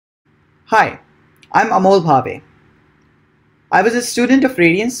Hi, I'm Amol Bhave. I was a student of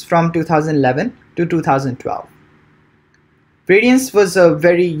Radiance from 2011 to 2012. Radiance was a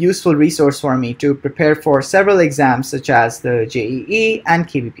very useful resource for me to prepare for several exams such as the JEE and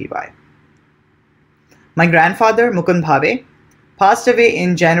KVPY. My grandfather, Mukund Bhave, passed away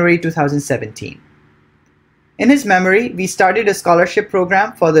in January 2017. In his memory, we started a scholarship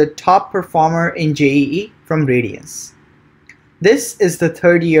program for the top performer in JEE from Radiance. This is the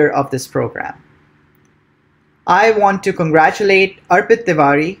third year of this program. I want to congratulate Arpit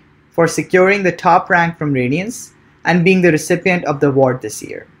Tiwari for securing the top rank from Radiance and being the recipient of the award this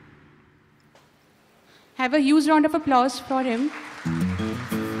year. Have a huge round of applause for him.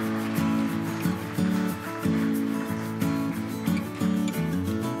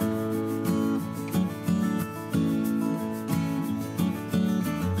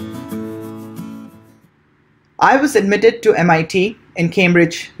 I was admitted to MIT in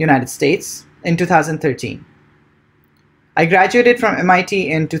Cambridge, United States in 2013. I graduated from MIT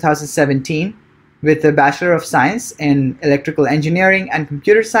in 2017 with a Bachelor of Science in Electrical Engineering and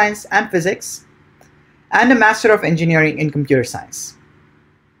Computer Science and Physics, and a Master of Engineering in Computer Science.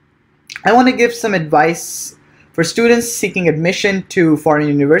 I want to give some advice for students seeking admission to foreign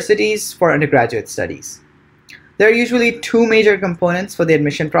universities for undergraduate studies. There are usually two major components for the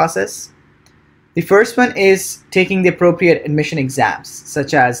admission process. The first one is taking the appropriate admission exams,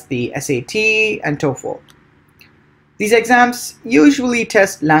 such as the SAT and TOEFL. These exams usually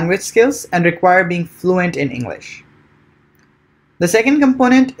test language skills and require being fluent in English. The second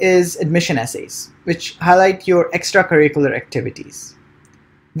component is admission essays, which highlight your extracurricular activities.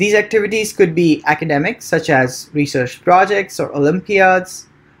 These activities could be academic, such as research projects or Olympiads,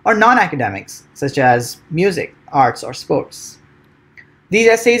 or non-academics, such as music, arts, or sports. These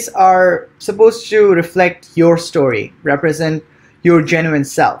essays are supposed to reflect your story, represent your genuine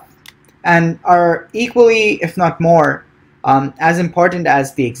self, and are equally, if not more, as important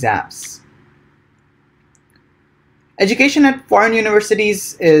as the exams. Education at foreign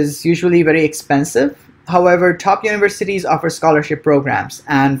universities is usually very expensive. However, top universities offer scholarship programs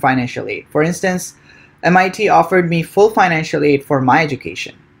and financial aid. For instance, MIT offered me full financial aid for my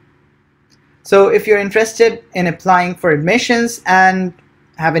education. So if you're interested in applying for admissions and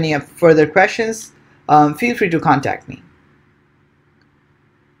have any further questions, feel free to contact me.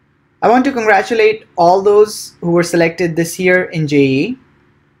 I want to congratulate all those who were selected this year in JEE.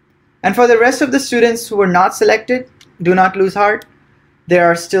 And for the rest of the students who were not selected, do not lose heart. There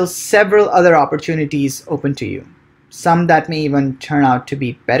are still several other opportunities open to you, some that may even turn out to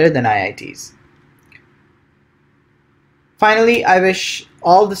be better than IITs. Finally, I wish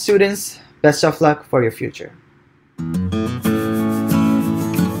all the students best of luck for your future.